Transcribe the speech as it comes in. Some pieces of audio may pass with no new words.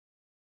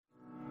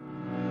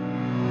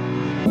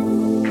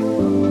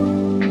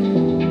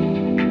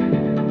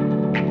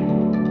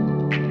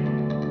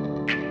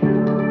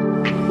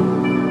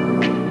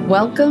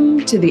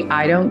Welcome to the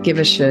I Don't Give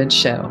a Should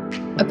show,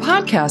 a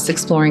podcast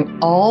exploring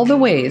all the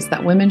ways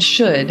that women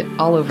should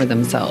all over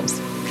themselves.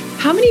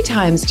 How many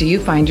times do you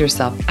find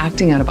yourself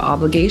acting out of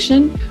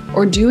obligation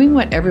or doing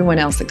what everyone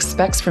else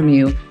expects from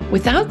you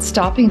without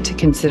stopping to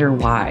consider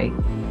why?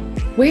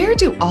 Where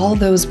do all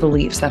those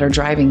beliefs that are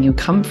driving you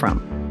come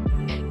from?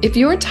 If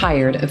you're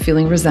tired of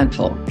feeling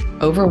resentful,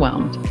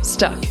 overwhelmed,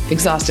 stuck,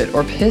 exhausted,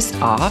 or pissed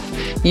off,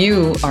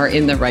 you are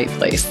in the right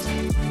place.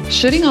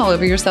 Shoulding all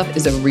over yourself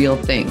is a real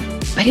thing,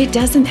 but it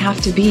doesn't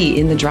have to be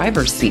in the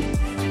driver's seat.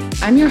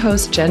 I'm your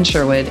host, Jen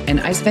Sherwood, and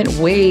I spent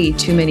way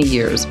too many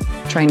years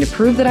trying to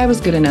prove that I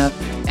was good enough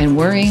and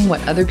worrying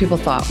what other people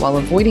thought while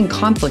avoiding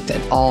conflict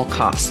at all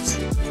costs.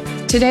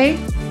 Today,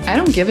 I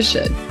don't give a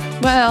shit.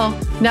 Well,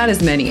 not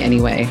as many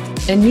anyway,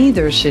 and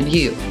neither should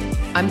you.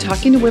 I'm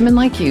talking to women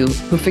like you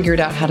who figured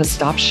out how to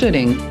stop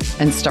shoulding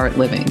and start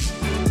living.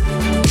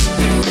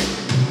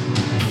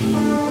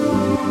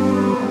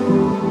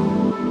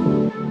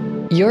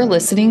 You're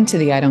listening to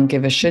the I Don't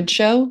Give a Should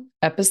show,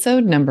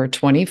 episode number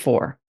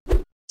 24.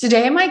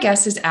 Today, my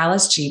guest is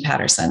Alice G.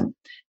 Patterson.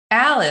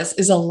 Alice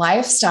is a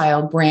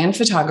lifestyle brand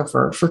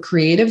photographer for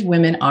creative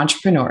women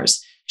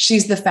entrepreneurs.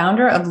 She's the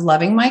founder of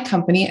Loving My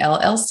Company,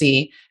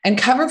 LLC, and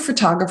cover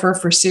photographer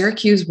for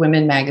Syracuse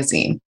Women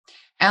magazine.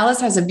 Alice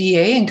has a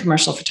BA in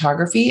commercial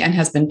photography and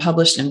has been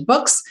published in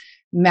books,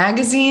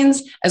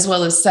 magazines, as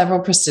well as several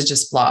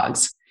prestigious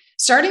blogs.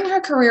 Starting her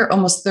career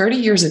almost 30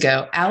 years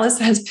ago, Alice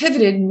has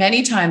pivoted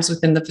many times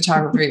within the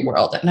photography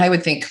world, and I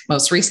would think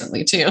most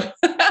recently too.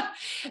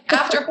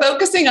 After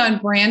focusing on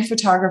brand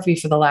photography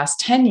for the last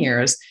 10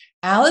 years,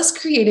 Alice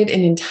created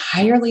an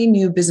entirely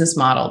new business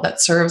model that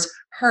serves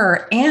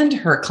her and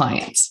her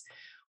clients.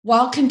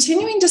 While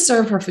continuing to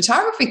serve her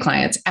photography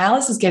clients,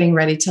 Alice is getting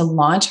ready to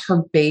launch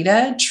her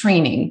beta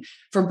training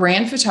for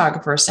brand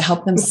photographers to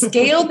help them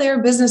scale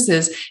their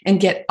businesses and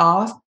get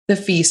off the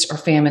feast or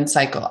famine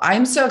cycle.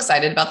 I'm so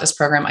excited about this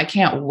program. I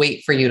can't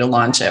wait for you to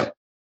launch it.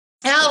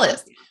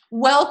 Alice,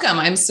 welcome.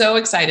 I'm so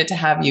excited to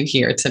have you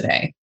here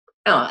today.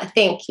 Oh,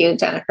 thank you,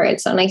 Jennifer.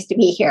 It's so nice to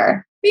be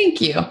here. Thank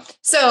you.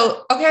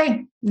 So,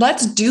 okay,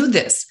 let's do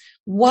this.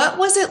 What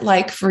was it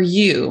like for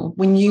you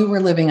when you were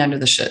living under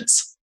the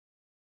shoulds?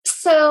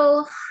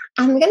 So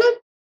I'm going to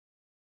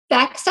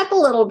backstep a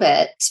little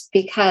bit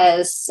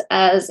because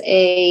as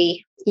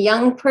a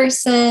young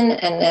person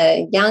and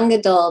a young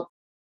adult,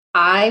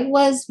 I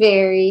was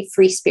very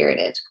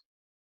free-spirited.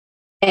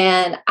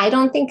 And I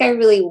don't think I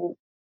really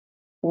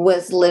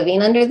was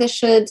living under the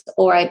shoulds,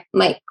 or I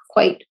might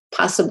quite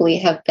possibly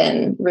have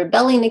been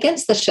rebelling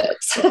against the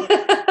shoulds.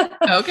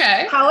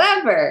 Okay.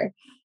 However,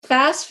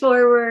 fast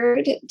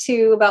forward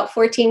to about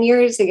 14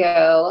 years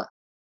ago,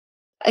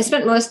 I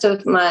spent most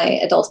of my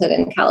adulthood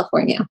in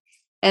California.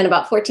 And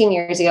about 14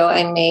 years ago,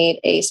 I made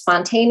a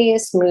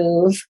spontaneous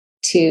move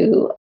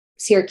to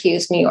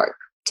Syracuse, New York,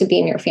 to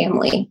be near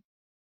family.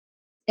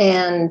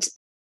 And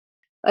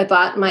I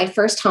bought my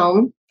first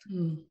home.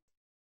 And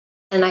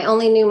I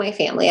only knew my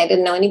family. I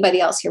didn't know anybody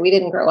else here. We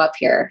didn't grow up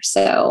here.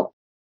 So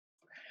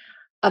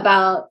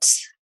about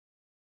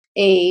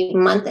a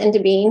month into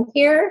being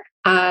here,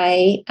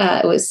 I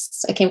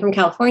came from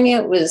California.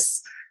 It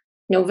was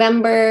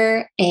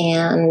November,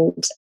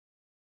 and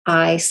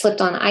I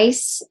slipped on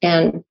ice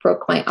and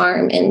broke my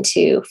arm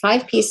into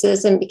 5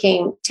 pieces and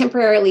became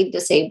temporarily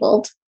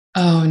disabled.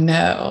 Oh,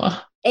 no.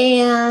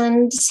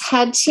 And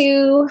had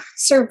to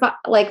survive.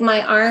 Like,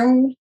 my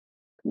arm,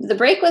 the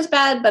break was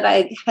bad, but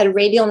I had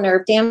radial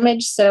nerve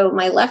damage. So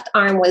my left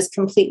arm was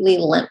completely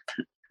limp.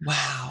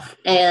 Wow.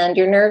 And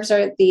your nerves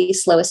are the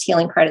slowest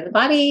healing part of the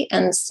body.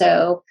 And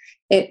so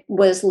it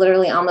was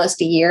literally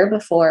almost a year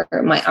before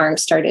my arm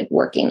started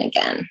working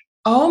again.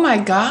 Oh my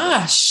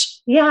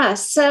gosh. Yeah.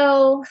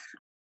 So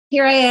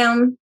here I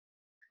am.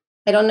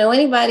 I don't know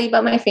anybody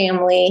but my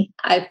family.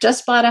 I've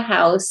just bought a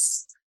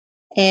house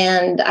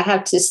and I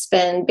have to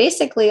spend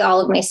basically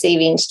all of my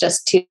savings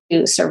just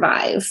to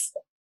survive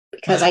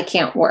because I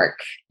can't work.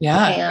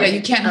 Yeah. And, yeah.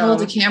 You can't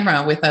hold a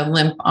camera with a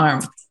limp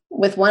arm.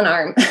 With one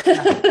arm.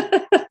 Yeah.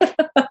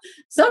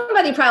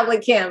 Somebody probably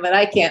can, but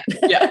I can't.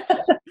 Yeah.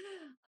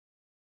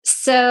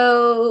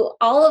 So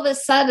all of a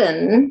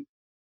sudden,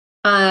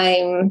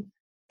 I'm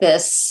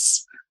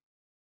this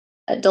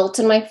adult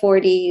in my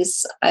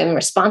 40s. I'm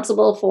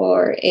responsible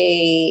for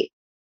a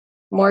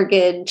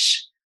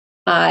mortgage.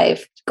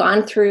 I've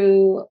gone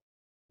through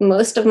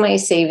most of my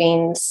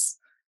savings,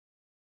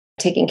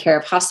 taking care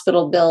of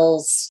hospital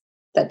bills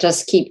that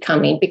just keep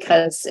coming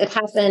because it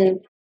happened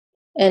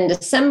in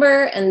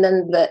December, and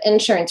then the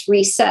insurance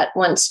reset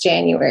once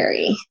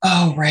January.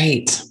 Oh,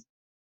 right.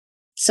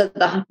 So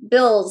the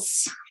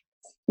bills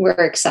were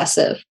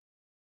excessive.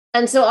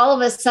 And so all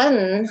of a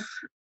sudden,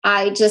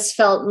 I just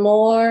felt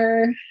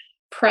more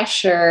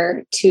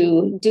pressure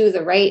to do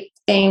the right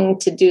thing,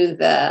 to do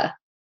the,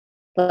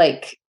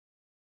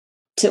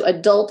 to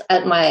adult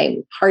at my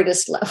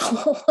hardest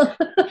level.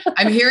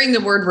 I'm hearing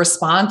the word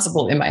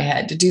responsible in my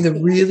head, to do the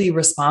really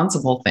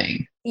responsible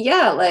thing.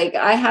 Yeah,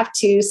 I have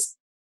to.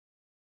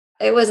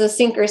 It was a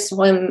sink or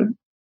swim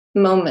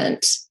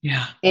moment.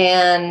 Yeah.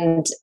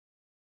 And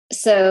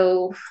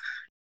So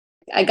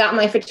I got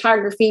my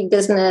photography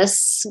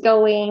business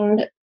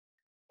going.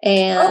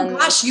 And oh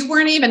gosh, you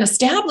weren't even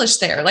established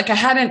there. Like I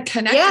hadn't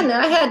connected. Yeah, no,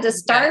 I had to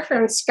start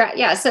from scratch.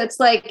 Yeah. So it's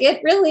like,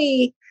 it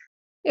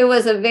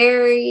was a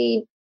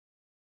very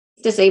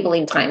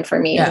disabling time for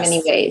me in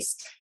many ways.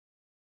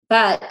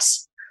 But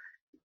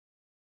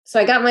so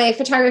I got my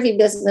photography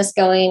business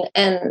going.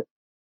 And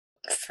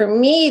for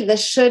me, the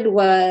should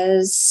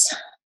was,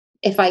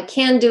 if I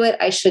can do it,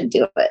 I should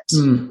do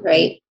it.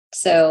 Right.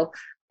 So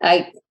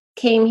I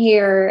came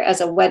here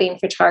as a wedding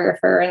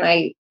photographer and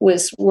I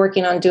was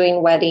working on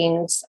doing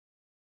weddings.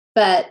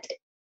 But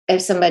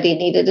if somebody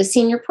needed a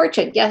senior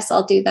portrait, yes,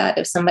 I'll do that.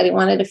 If somebody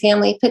wanted a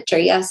family picture,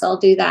 yes, I'll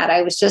do that.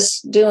 I was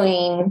just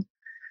doing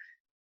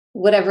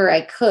whatever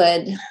I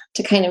could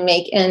to kind of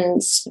make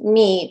ends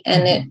meet.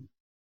 And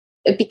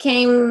it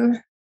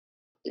became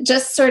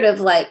just sort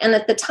of like, and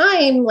at the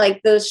time,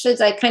 like those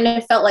shoulds, I kind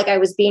of felt like I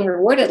was being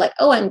rewarded, like,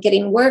 oh, I'm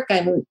getting work.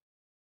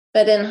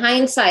 But in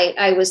hindsight,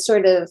 I was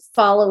sort of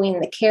following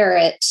the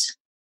carrot,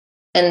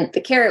 and the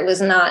carrot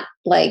was not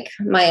like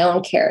my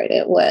own carrot.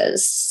 It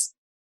was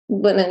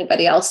what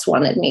anybody else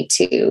wanted me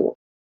to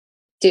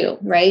do.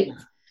 Right.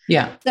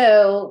 Yeah.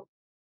 So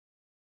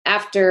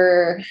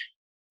after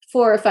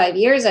 4 or 5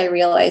 years, I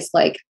realized,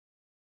 like,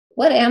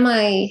 what am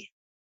I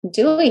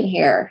doing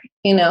here?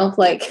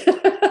 Like,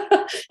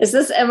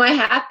 am I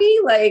happy?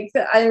 Like,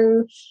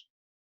 I'm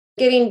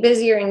getting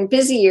busier and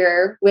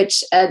busier,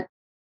 which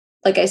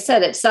like I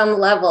said, at some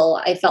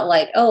level, I felt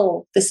like,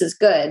 oh, this is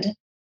good.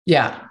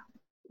 Yeah.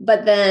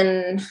 But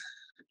then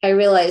I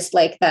realized,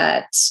 like,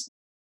 that,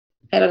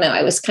 I don't know,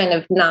 I was kind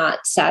of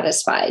not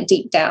satisfied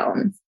deep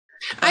down.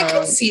 I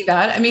could see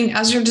that. I mean,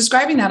 as you're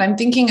describing that, I'm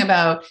thinking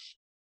about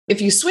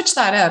if you switch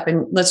that up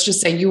and let's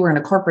just say you were in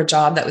a corporate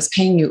job that was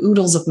paying you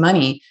oodles of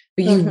money,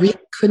 but you really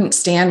couldn't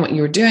stand what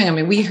you were doing. I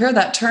mean, we hear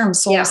that term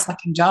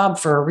soul-sucking job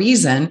for a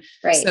reason.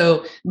 Right.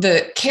 So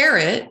the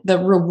carrot, the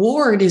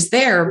reward is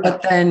there,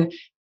 but then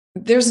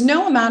there's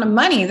no amount of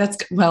money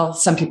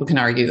some people can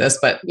argue this,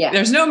 but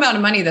there's no amount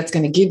of money that's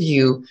going to give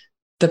you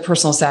the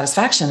personal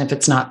satisfaction if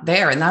it's not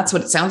there. And that's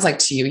what it sounds like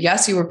to you.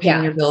 Yes, you were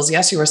paying your bills.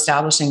 Yes, you were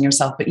establishing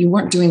yourself, but you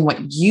weren't doing what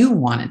you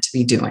wanted to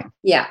be doing.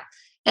 Yeah.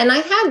 And I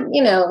had,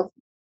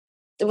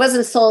 it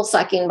wasn't soul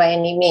sucking by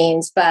any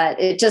means, but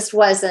it just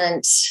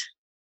wasn't,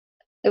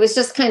 it was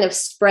just kind of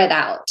spread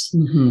out.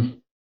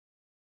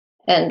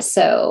 And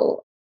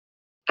so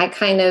I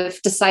kind of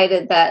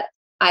decided that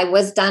I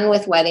was done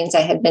with weddings. I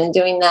had been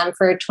doing them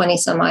for 20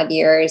 some odd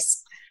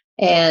years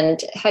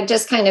and had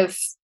just kind of,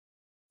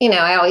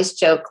 I always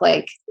joke,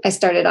 like, I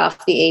started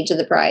off the age of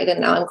the bride and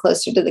now I'm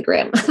closer to the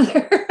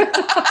grandmother.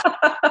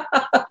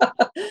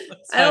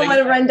 I don't want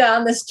to run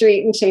down the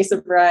street and chase a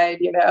bride,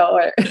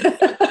 So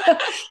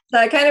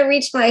I kind of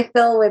reached my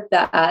fill with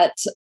that.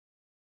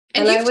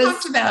 And you've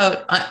talked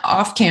about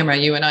off camera,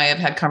 you and I have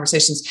had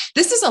conversations.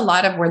 This is a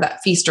lot of where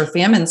that feast or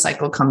famine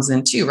cycle comes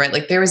in too, right?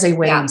 Like there is a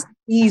wedding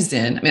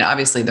season. I mean,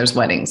 obviously there's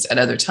weddings at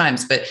other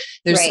times, but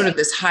there's sort of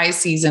this high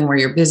season where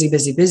you're busy,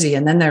 busy, busy.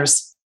 And then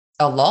there's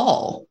a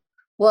lull.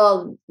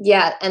 Well,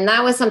 yeah. And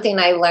that was something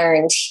I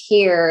learned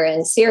here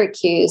in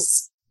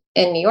Syracuse.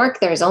 In New York,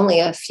 there's only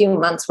a few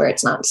months where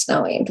it's not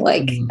snowing.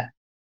 Like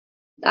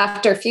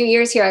after a few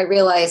years here, I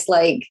realized,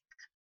 like,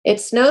 it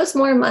snows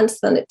more months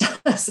than it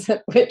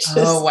doesn't, which is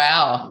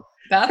wow.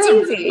 That's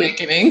crazy. A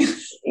awakening.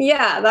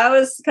 Yeah, that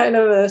was kind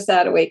of a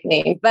sad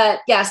awakening.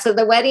 But yeah, so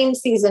the wedding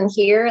season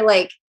here,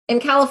 like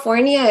in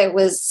California, it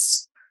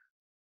was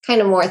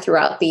kind of more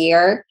throughout the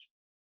year.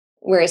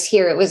 Whereas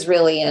here it was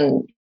really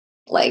in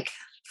like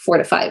 4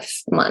 to 5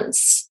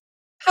 months.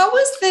 How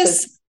was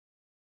this?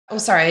 Oh,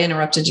 sorry, I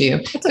interrupted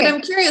you. But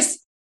I'm curious,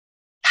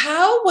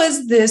 how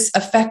was this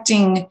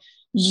affecting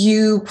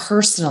you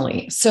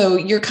personally? So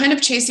you're kind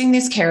of chasing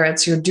these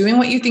carrots, you're doing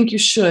what you think you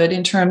should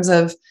in terms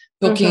of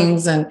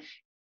bookings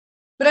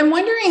but I'm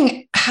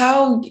wondering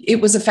how it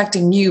was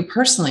affecting you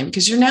personally,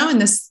 because you're now in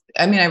this,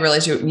 I mean, I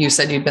realize you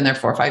said you'd been there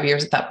 4 or 5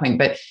 years at that point,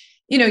 but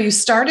you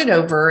started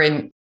over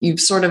and you've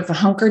sort of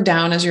hunkered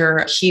down as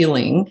you're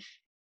healing.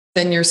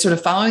 Then you're sort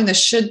of following the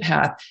should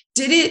path.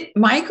 Did it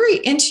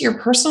migrate into your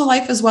personal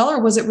life as well, or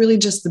was it really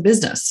just the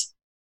business?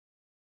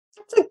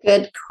 That's a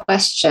good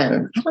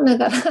question. I don't know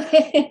that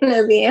I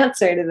know the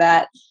answer to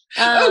that.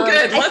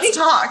 Good. Let's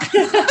talk.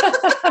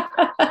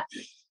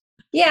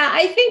 Yeah,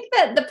 I think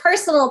that the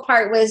personal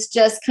part was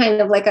just kind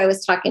of like I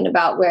was talking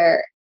about,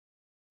 where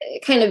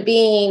kind of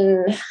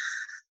being,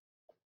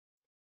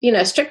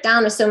 stripped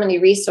down to so many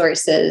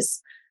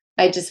resources.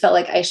 I just felt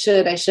like I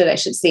should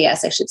say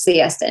yes. I should say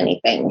yes to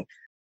anything.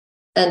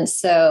 And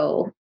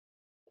so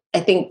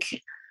I think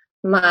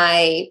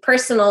my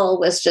personal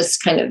was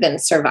just kind of in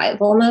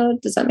survival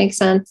mode. Does that make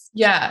sense?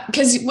 Yeah.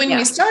 Because when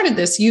we started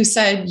this, you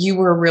said you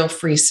were a real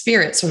free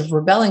spirit, sort of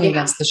rebelling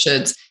against the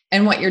shoulds.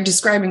 And what you're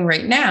describing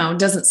right now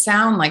doesn't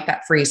sound like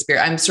that free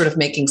spirit. I'm sort of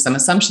making some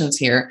assumptions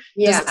here.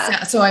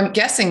 Yeah. So I'm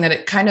guessing that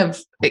it kind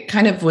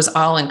of was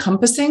all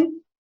encompassing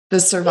the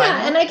survival.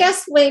 Yeah. And I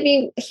guess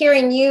maybe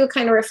hearing you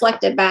kind of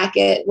reflect it back,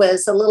 it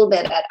was a little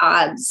bit at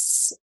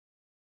odds.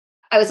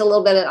 I was a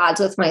little bit at odds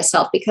with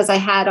myself because I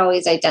had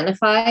always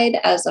identified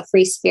as a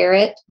free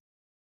spirit.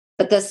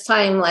 But this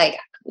time, like,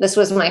 this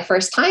was my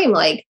first time,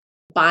 like,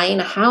 buying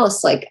a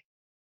house. Like,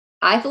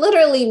 I've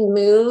literally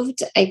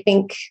moved, I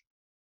think,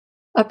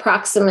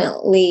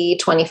 approximately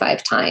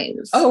 25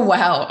 times. Oh,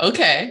 wow.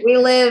 Okay. We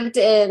lived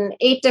in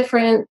 8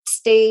 different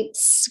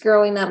states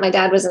growing up. My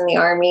dad was in the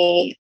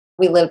Army.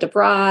 We lived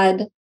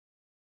abroad.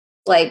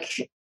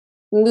 Like,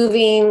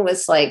 moving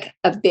was like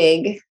a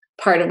big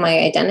part of my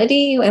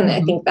identity. And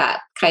I think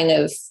that kind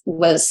of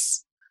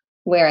was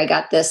where I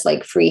got this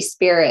like free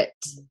spirit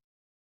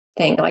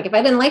thing. Like, if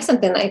I didn't like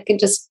something, I could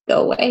just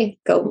go away,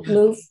 go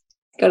move,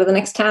 go to the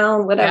next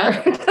town,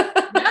 whatever.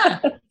 Yeah.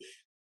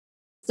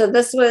 So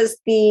this was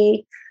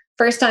the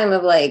first time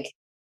of like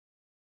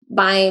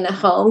buying a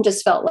home,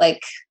 just felt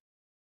like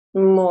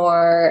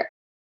more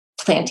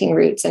planting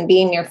roots and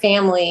being your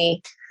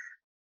family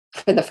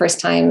for the first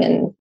time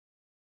in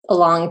a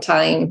long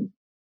time.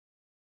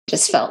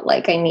 Just felt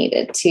like I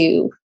needed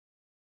to,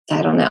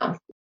 I don't know,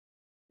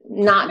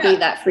 not be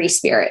that free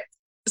spirit.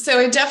 So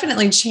it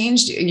definitely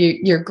changed you.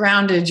 You're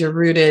grounded, you're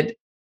rooted.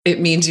 It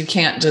means you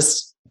can't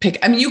just pick.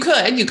 I mean, you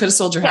could have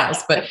sold your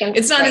house, but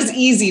it's not as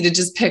easy to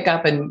just pick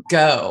up and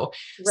go.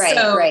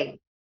 Right.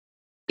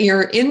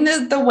 You're in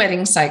the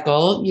wedding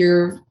cycle.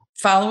 You're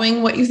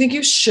following what you think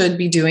you should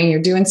be doing.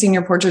 You're doing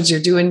senior portraits.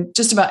 You're doing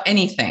just about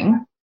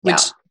anything,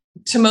 which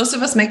to most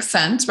of us makes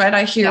sense, right?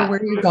 I hear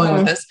where you're going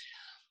with this.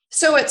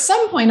 So at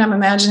some point, I'm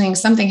imagining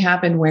something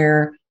happened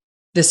where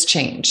this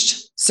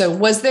changed. So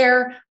was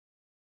there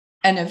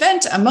an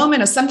event, a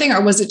moment, or something,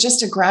 or was it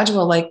just a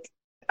gradual, like,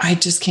 I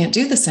just can't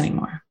do this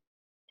anymore?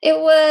 It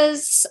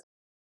was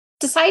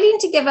deciding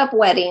to give up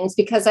weddings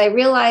because I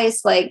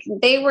realized like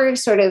they were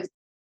sort of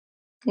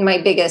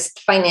my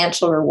biggest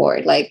financial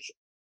reward. Like,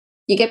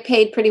 you get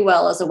paid pretty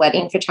well as a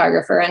wedding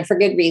photographer, and for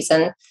good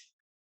reason.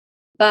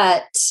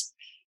 But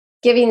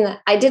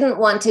I didn't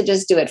want to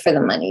just do it for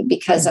the money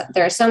because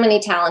there are so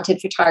many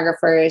talented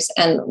photographers.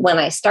 And when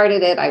I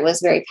started it, I was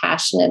very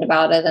passionate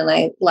about it and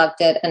I loved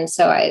it. And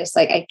so I was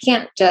like, I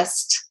can't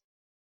just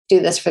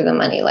do this for the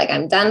money. Like,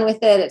 I'm done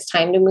with it. It's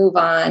time to move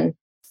on.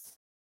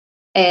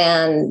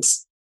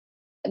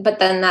 But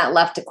then that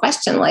left a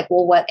question like,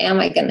 well, what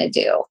am I going to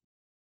do?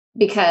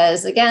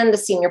 Because again, the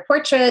senior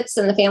portraits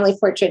and the family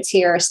portraits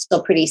here are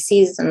still pretty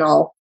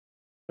seasonal.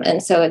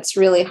 And so it's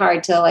really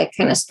hard to like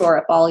kind of store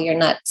up all your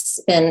nuts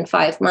in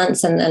 5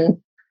 months and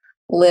then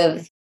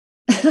live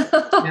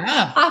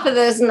off of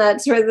those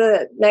nuts for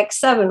the next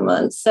 7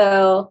 months.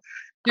 So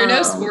you're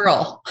no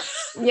squirrel.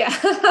 Yeah,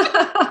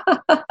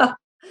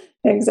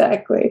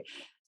 exactly.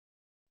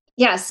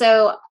 Yeah.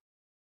 So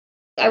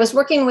I was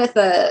working with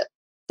a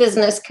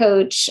business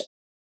coach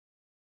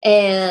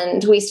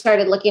and we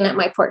started looking at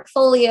my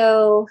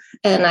portfolio,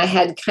 and I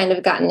had kind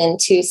of gotten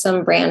into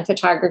some brand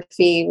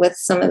photography with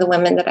some of the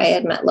women that I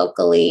had met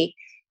locally.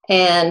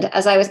 And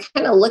as I was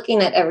kind of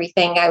looking at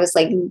everything, I was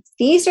like,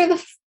 these are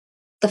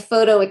the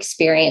photo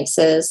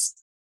experiences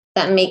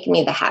that make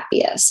me the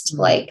happiest.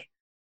 Like,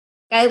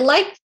 I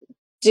like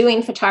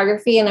doing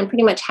photography and I'm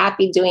pretty much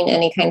happy doing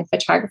any kind of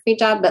photography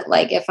job. But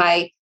like, if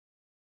I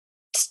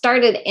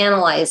started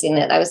analyzing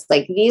it, I was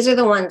like, these are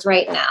the ones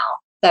right now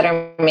that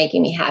are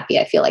making me happy.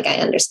 I feel like I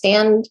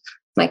understand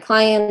my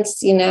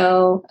clients,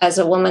 as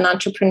a woman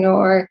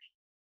entrepreneur.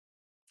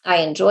 I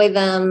enjoy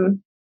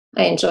them.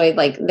 I enjoy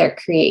like their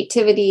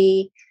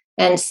creativity.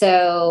 And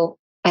so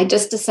I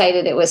just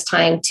decided it was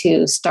time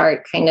to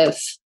start kind of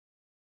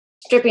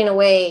stripping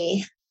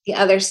away the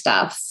other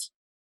stuff.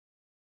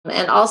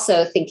 And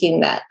also thinking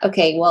that,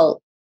 okay, well,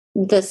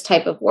 this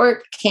type of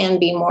work can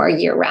be more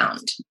year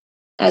round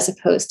as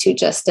opposed to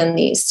just in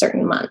these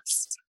certain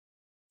months.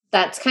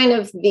 That's kind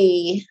of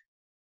the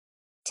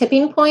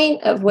tipping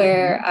point of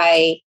where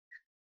I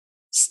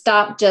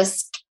stopped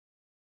just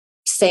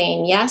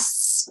saying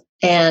yes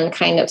and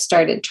kind of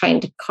started trying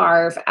to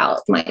carve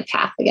out my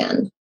path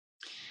again.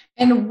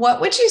 And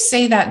what would you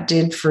say that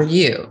did for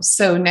you?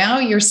 So now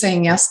you're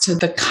saying yes to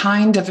the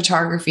kind of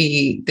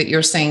photography that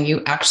you're saying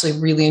you actually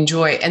really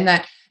enjoy, and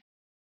that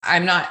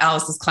I'm not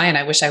Alice's client.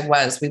 I wish I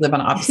was. We live on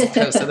opposite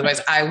coasts.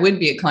 Otherwise, I would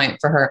be a client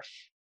for her.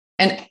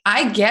 And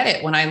I get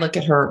it when I look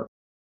at her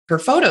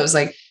photos.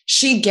 Like,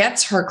 she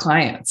gets her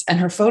clients and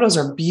her photos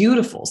are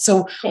beautiful.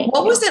 So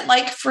what was it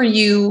like for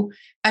you?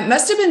 It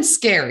must have been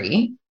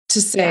scary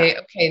to say,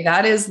 okay,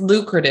 that is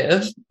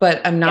lucrative, but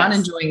I'm not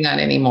enjoying that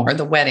anymore,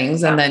 the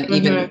weddings, and then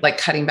even like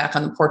cutting back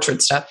on the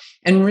portrait stuff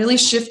and really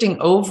shifting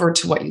over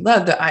to what you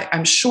love.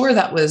 I'm sure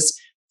that was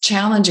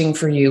challenging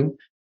for you.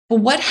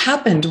 But what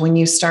happened when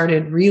you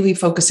started really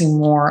focusing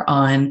more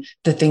on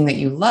the thing that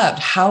you loved?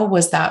 How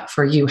was that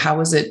for you? How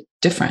was it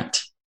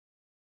different?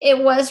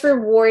 It was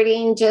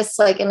rewarding, just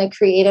like in a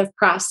creative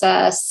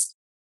process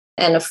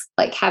and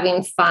like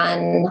having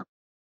fun.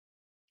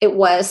 It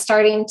was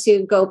starting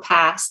to go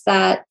past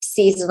that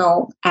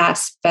seasonal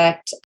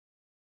aspect,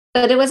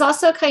 but it was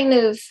also kind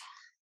of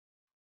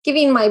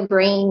giving my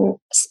brain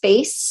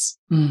space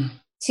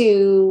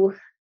to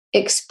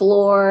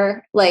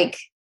explore, like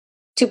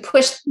to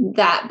push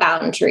that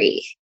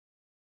boundary,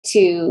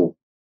 to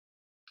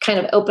kind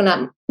of open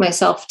up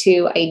myself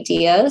to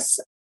ideas.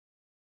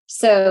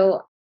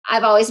 So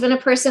I've always been a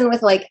person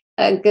with like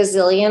a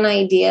gazillion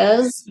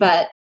ideas,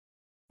 but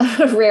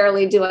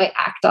rarely do I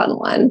act on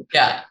one.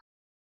 Yeah.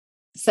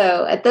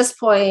 So at this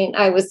point,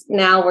 I was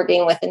now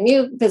working with a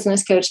new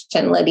business coach,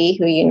 Jen Liddy,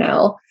 who you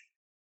know,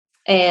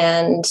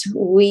 and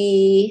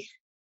we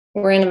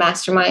were in a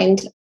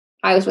mastermind.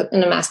 I was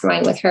in a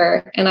mastermind with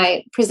her, and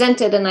I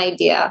presented an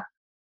idea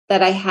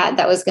that I had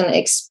that was going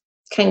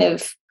to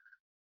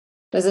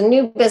there's a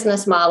new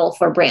business model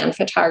for brand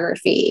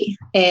photography.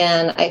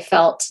 And I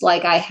felt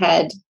like I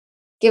had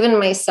given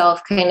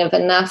myself kind of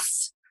enough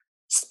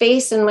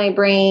space in my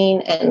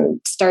brain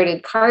and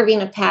started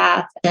carving a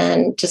path,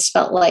 and just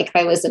felt like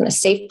I was in a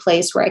safe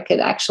place where I could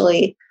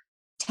actually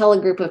tell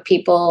a group of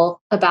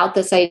people about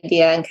this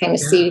idea and kind of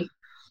see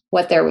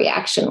what their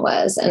reaction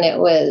was. And it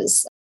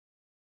was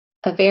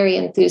a very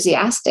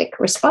enthusiastic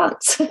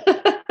response.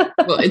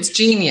 Well, it's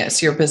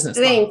genius, your business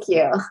model. Thank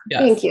you.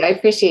 Yes. Thank you. I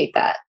appreciate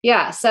that.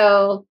 Yeah.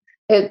 So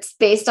it's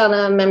based on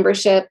a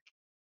membership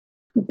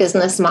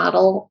business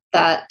model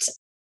that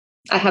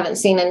I haven't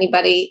seen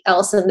anybody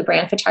else in the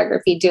brand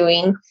photography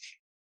doing.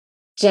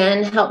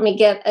 Jen helped me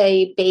get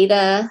a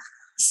beta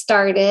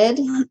started,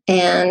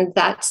 and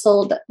that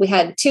sold. We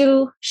had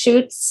 2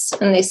 shoots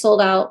and they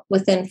sold out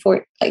within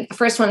the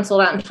first one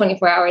sold out in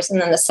 24 hours. And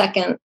then the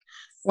second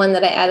one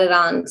that I added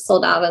on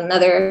sold out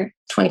another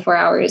 24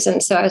 hours.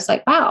 And so I was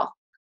like, wow,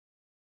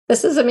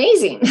 this is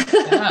amazing.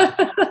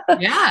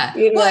 Yeah.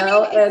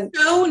 It's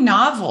so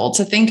novel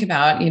to think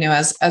about,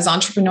 as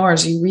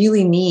entrepreneurs, you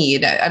really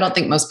need, I don't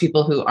think most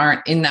people who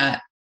aren't in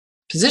that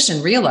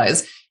position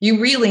realize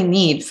you really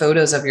need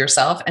photos of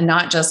yourself, and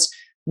not just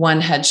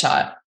one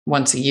headshot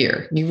once a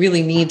year. You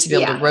really need to be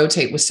able to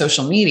rotate with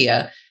social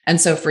media.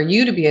 And so for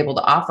you to be able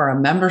to offer a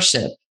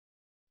membership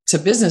to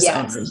business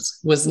owners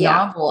was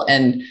novel,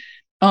 and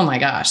oh my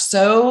gosh,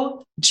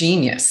 so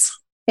genius.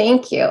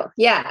 Thank you.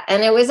 Yeah.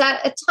 And it was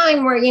at a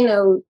time where,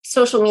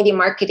 social media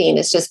marketing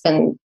has just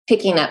been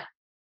picking up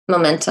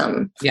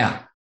momentum.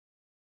 Yeah.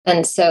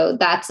 And so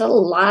that's a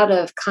lot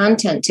of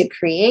content to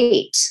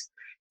create.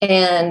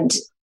 And,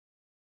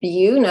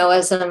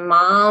 as a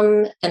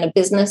mom and a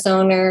business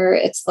owner,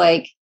 it's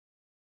like,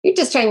 you're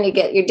just trying to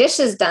get your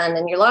dishes done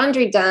and your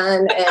laundry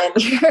done and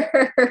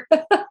you're,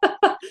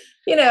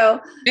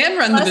 and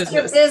run the business.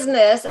 Your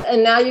business.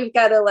 And now you've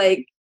got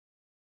to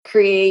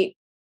create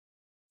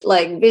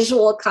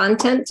visual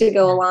content to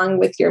go along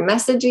with your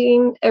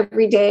messaging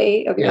every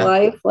day of your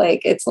life.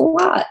 It's a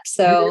lot.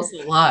 So it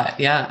is a lot.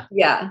 Yeah.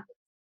 Yeah.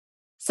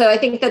 So I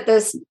think that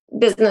this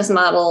business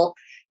model,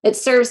 it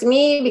serves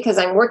me because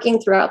I'm working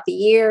throughout the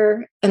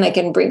year and I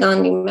can bring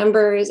on new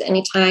members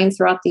anytime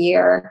throughout the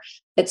year.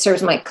 It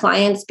serves my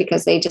clients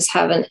because they just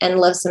have an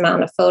endless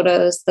amount of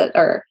photos that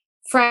are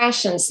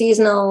fresh and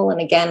seasonal. And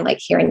again,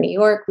 here in New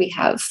York, we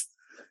have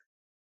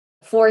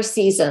 4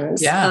 seasons.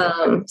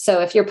 Yeah.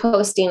 So if you're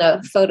posting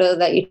a photo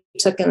that you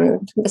took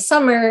in the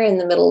summer, in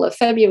the middle of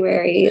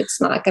February, it's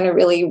not going to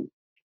really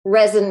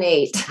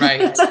resonate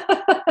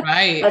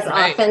as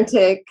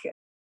authentic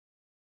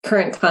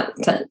current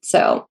content.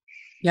 So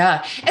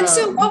yeah. And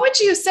so what would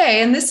you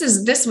say, and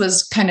this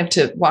was kind of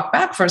to walk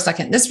back for a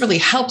second, this really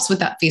helps with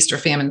that feast or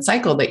famine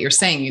cycle that you're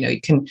saying,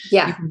 you can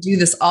do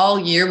this all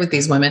year with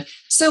these women.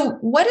 So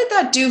what did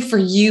that do for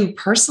you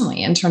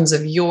personally in terms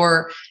of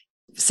your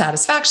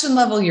satisfaction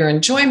level, your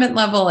enjoyment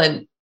level,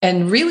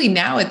 and really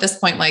now at this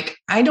point,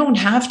 I don't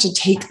have to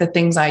take the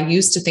things I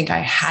used to think I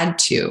had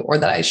to, or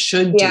that I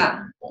should do.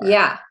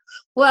 Yeah.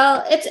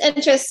 Well, it's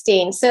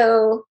interesting.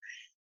 So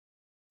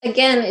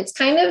again,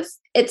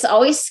 it's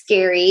always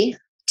scary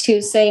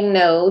to say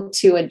no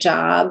to a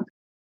job.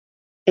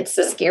 It's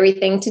a scary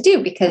thing to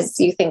do because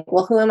you think,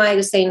 well, who am I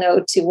to say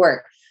no to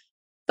work?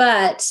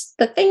 But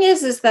the thing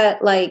is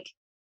that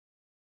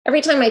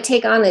every time I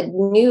take on a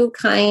new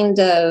kind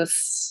of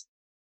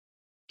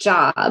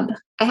job,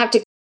 I have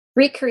to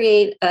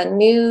recreate a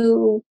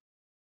new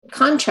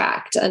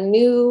contract, a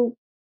new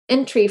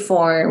entry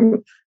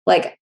form.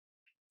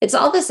 It's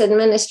all this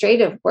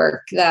administrative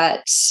work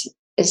that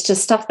is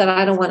just stuff that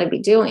I don't want to be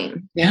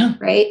doing. Yeah.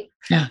 Right.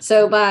 Yeah.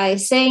 So by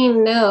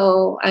saying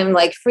no, I'm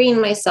freeing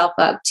myself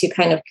up to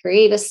kind of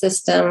create a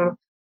system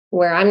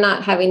where I'm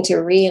not having to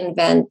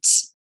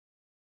reinvent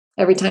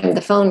every time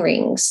the phone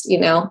rings,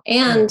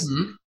 and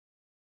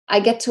I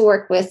get to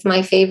work with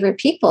my favorite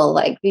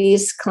people,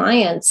 these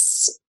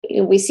clients.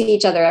 We see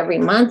each other every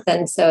month.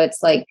 And so it's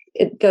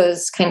it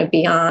goes kind of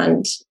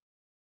beyond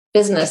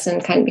business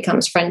and kind of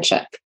becomes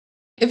friendship.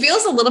 It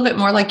feels a little bit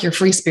more like your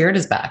free spirit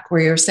is back,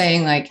 where you're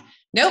saying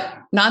nope,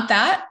 not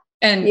that.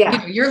 And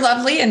you're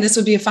lovely and this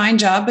would be a fine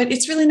job, but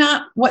it's really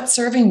not what's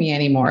serving me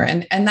anymore.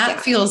 And that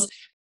feels,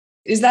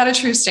 is that a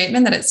true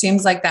statement that it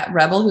seems like that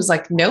rebel who's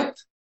nope,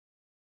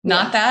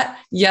 not that,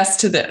 yes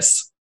to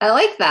this? I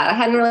like that. I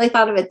hadn't really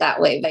thought of it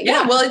that way, but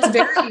well, it's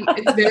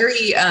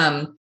very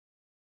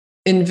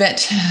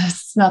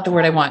it's not the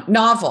word I want,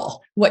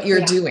 novel, what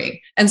you're doing.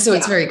 And so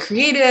it's very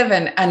creative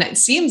and it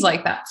seems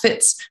like that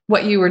fits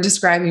what you were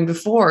describing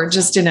before,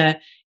 just in a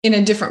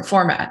different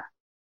format.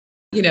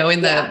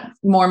 in the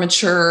more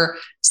mature,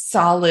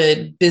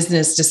 solid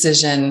business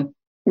decision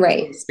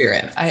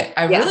spirit.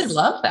 I really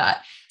love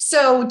that.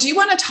 So do you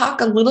want to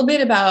talk a little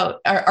bit about,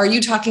 are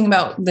you talking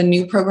about the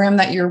new program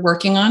that you're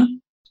working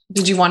on?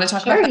 Did you want to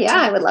talk about that?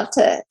 Yeah, I would love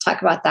to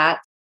talk about that.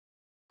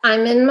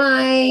 I'm in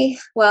I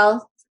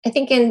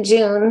think in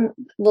June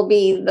will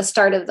be the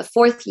start of the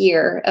 4th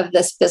year of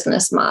this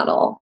business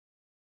model.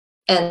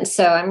 And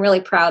so I'm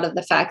really proud of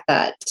the fact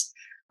that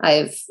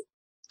I've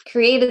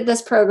created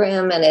this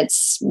program and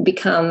it's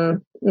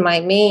become my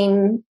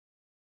main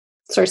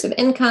source of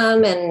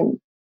income and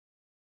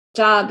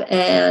job.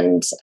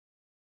 And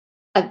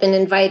I've been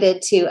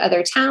invited to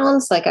other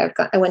towns. Like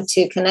I went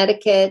to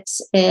Connecticut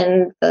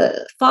in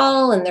the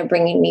fall, and they're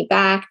bringing me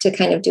back to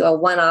kind of do a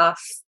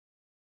one-off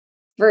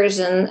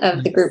version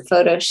of the group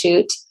photo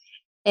shoot.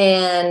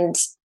 And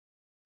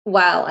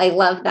while I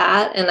love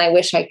that, and I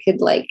wish I could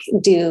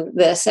do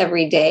this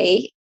every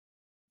day,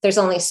 there's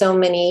only so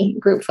many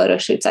group photo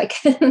shoots I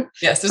can.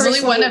 Yes, there's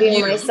only one of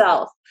you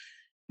myself.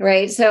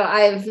 Right. So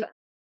I've,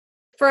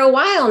 for a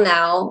while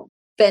now,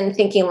 been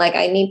thinking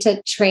I need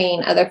to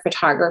train other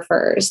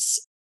photographers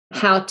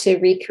how to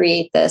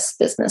recreate this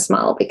business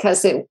model,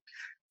 because it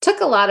took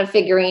a lot of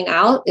figuring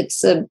out.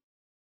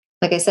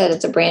 Like I said,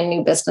 it's a brand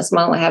new business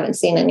model I haven't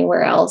seen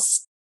anywhere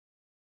else.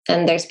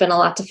 And there's been a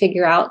lot to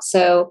figure out.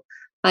 So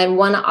I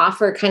want to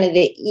offer kind of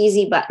the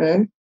easy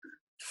button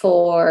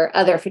for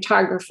other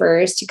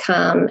photographers to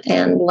come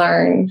and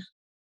learn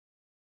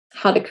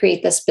how to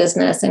create this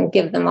business and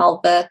give them all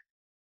the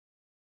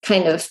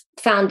kind of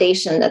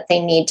foundation that they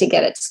need to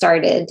get it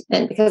started.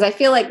 And because I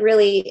feel like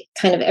really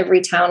kind of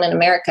every town in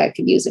America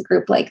could use a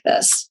group like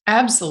this.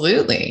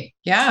 Absolutely.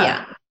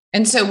 Yeah.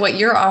 And so what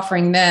you're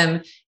offering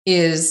them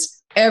is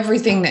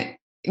everything that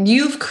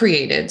you've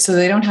created, so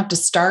they don't have to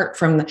start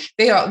from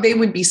they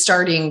would be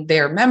starting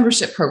their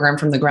membership program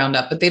from the ground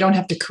up, but they don't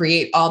have to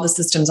create all the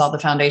systems, all the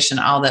foundation,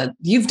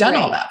 you've done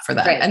all that for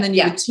them. And then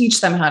you would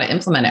teach them how to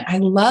implement it. I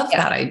love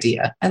that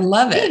idea. I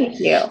love it. Thank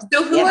you.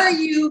 So who are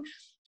you?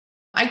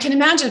 I can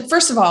imagine,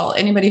 first of all,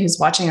 anybody who's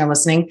watching or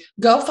listening,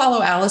 go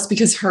follow Alice,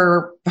 because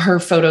her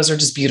photos are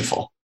just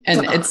beautiful.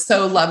 And it's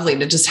so lovely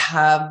to just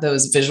have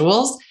those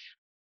visuals.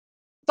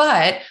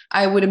 But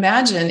I would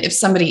imagine if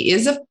somebody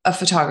is a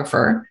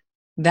photographer,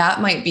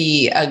 that might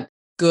be a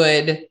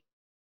good,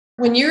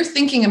 when you're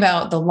thinking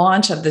about the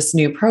launch of this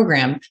new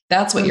program,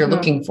 that's what you're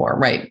looking for,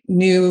 right?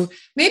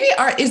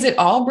 Is it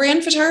all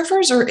brand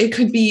photographers, or it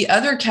could be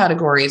other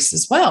categories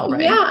as well,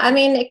 right? Yeah. I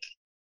mean,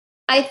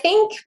 I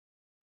think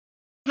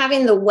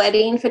having the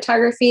wedding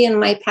photography in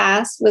my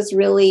past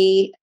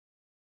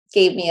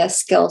gave me a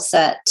skill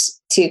set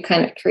to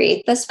kind of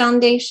create this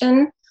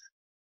foundation.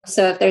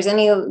 So if there's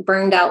any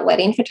burned out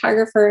wedding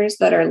photographers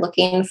that are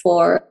looking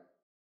for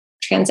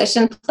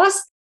transition,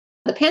 plus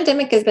the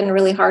pandemic has been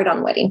really hard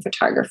on wedding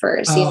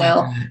photographers.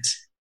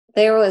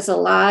 There was a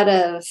lot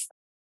of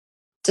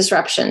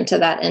disruption to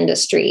that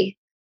industry.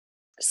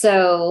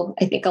 So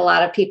I think a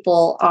lot of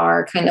people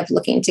are kind of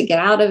looking to get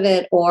out of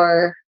it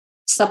or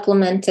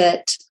supplement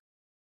it.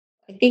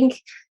 I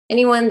think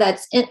anyone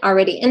that's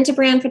already into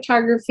brand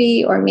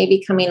photography or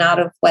maybe coming out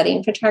of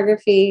wedding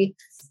photography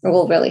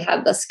will really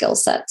have the skill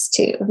sets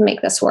to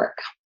make this work.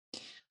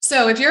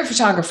 So if you're a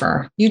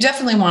photographer, you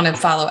definitely want to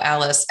follow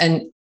Alice.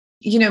 And,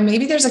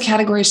 maybe there's a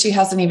category she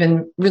hasn't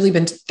even really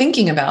been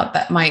thinking about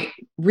that might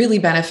really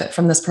benefit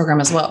from this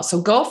program as well.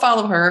 So go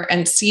follow her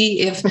and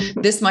see if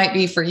this might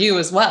be for you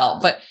as well.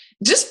 But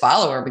just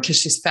follow her, because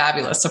she's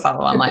fabulous to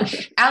follow online.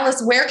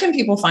 Alice, where can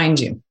people find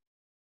you?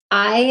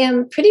 I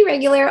am pretty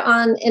regular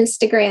on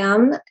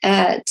Instagram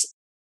at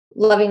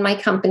Loving My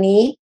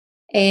Company.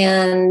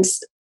 And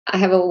I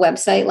have a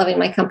website,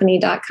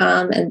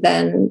 lovingmycompany.com. And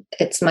then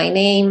it's my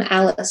name,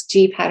 Alice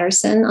G.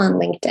 Patterson, on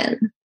LinkedIn.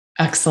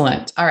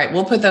 Excellent. All right.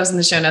 We'll put those in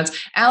the show notes.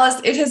 Alice,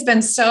 it has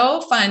been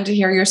so fun to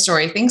hear your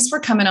story. Thanks for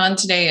coming on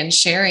today and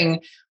sharing,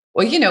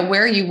 where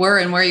you were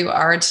and where you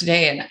are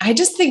today. And I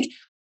just think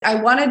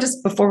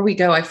before we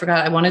go,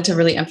 I wanted to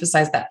really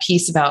emphasize that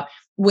piece about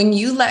when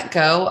you let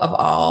go of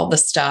all the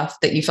stuff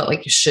that you felt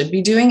like you should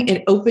be doing,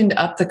 it opened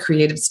up the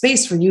creative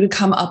space for you to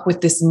come up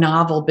with this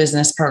novel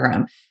business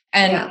program.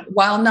 And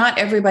while not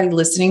everybody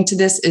listening to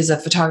this is a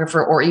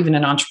photographer or even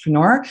an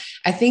entrepreneur,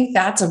 I think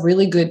that's a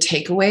really good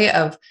takeaway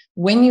of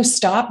when you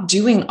stop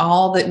doing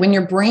all that, when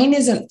your brain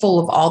isn't full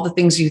of all the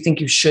things you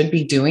think you should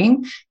be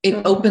doing, it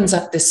opens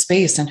up this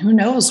space, and who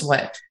knows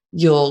what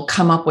you'll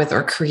come up with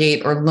or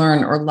create or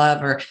learn or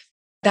love. Or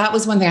that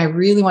was one thing I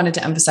really wanted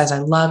to emphasize. I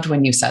loved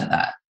when you said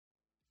that.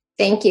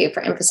 Thank you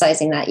for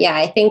emphasizing that. Yeah,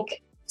 I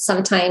think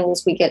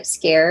sometimes we get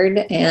scared,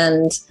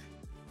 and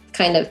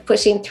kind of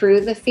pushing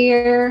through the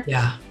fear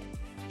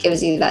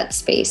gives you that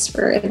space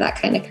for that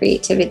kind of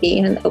creativity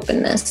and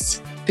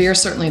openness. Fear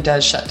certainly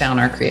does shut down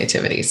our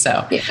creativity.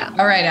 So,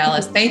 all right,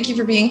 Alice, thank you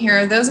for being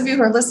here. Those of you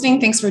who are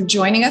listening, thanks for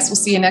joining us. We'll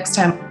see you next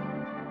time.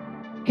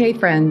 Hey,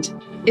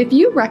 friend, if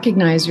you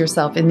recognize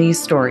yourself in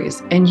these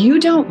stories and you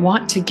don't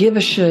want to give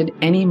a should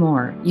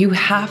anymore, you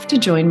have to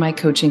join my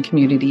coaching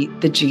community,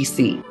 the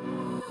GC.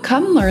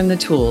 Come learn the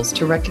tools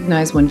to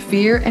recognize when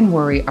fear and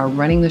worry are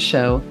running the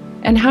show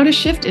and how to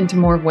shift into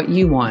more of what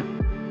you want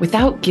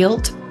without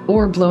guilt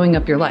or blowing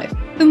up your life,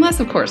 unless,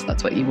 of course,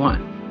 that's what you want.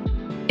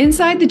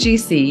 Inside the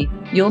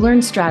GC, you'll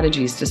learn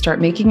strategies to start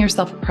making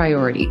yourself a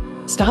priority.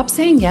 Stop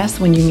saying yes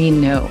when you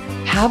mean no.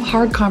 Have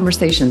hard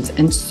conversations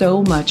and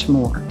so much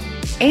more.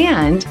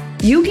 And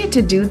you get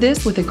to do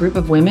this with a group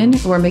of women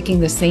who are making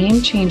the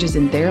same changes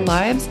in their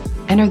lives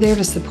and are there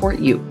to support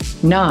you,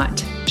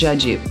 not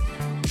judge you.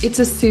 It's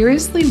a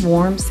seriously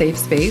warm, safe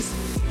space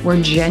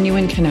where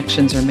genuine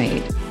connections are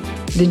made.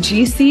 The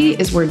GC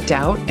is where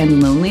doubt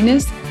and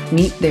loneliness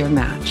meet their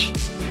match.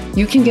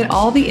 You can get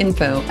all the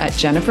info at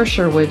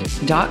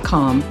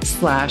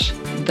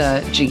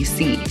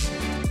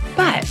jennifersherwood.com/thegc.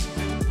 But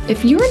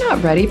if you're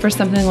not ready for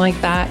something like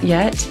that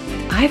yet,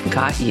 I've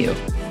got you.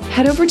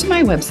 Head over to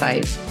my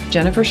website,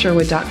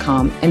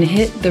 jennifersherwood.com, and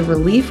hit the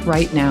Relief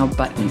Right Now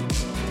button.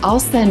 I'll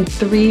send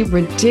 3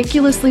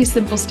 ridiculously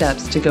simple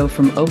steps to go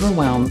from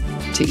overwhelm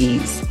to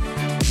ease.